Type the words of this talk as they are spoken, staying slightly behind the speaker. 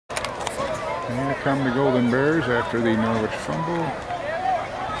Here come the Golden Bears after the Norwich fumble.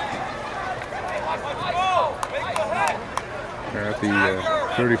 They're at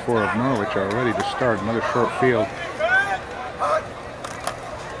the 34 of Norwich already to start another short field.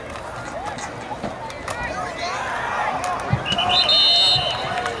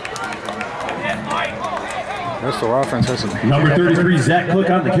 Vestal offense hasn't. Number 33, Zach Cook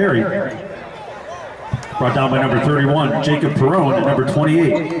on the carry. Brought down by number 31, Jacob Perrone, and number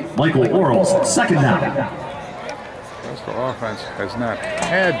 28, Michael Orles. Second down. Vestal offense has not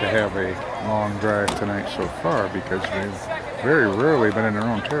had to have a long drive tonight so far because they've very rarely been in their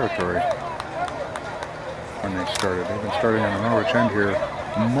own territory when they started. They've been starting on the Norwich end here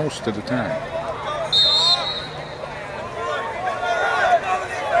most of the time.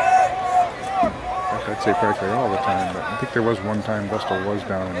 I'd say practically all the time, but I think there was one time Vestal was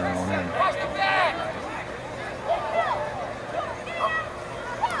down in their own end.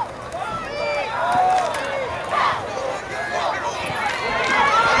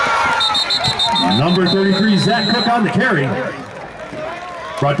 Number 33, Zach Cook on the carry.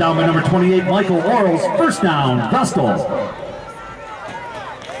 Brought down by number 28, Michael Orles. First down, Vestal.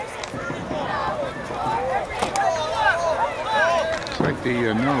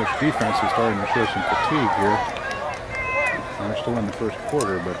 The Norwich defense is starting to show some fatigue here. They're still in the first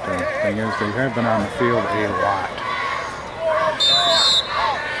quarter, but the thing is, they have been on the field a lot.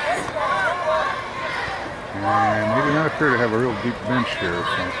 And they do not appear to have a real deep bench here.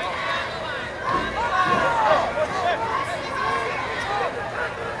 So.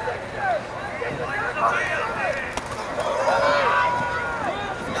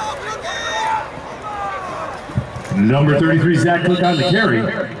 Number 33, Zach Cook on the carry.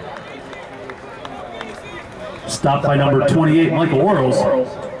 Stopped by number 28, Michael Orles.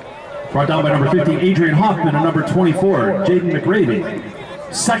 Brought down by number 50, Adrian Hoffman, and number 24, Jaden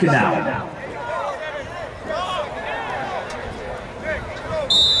McGravy. Second down.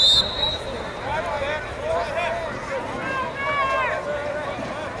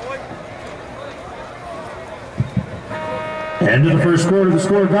 End of the first quarter, the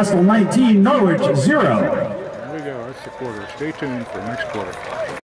score, Vestal 19, Norwich 0. There we go, that's the quarter. Stay tuned for next quarter.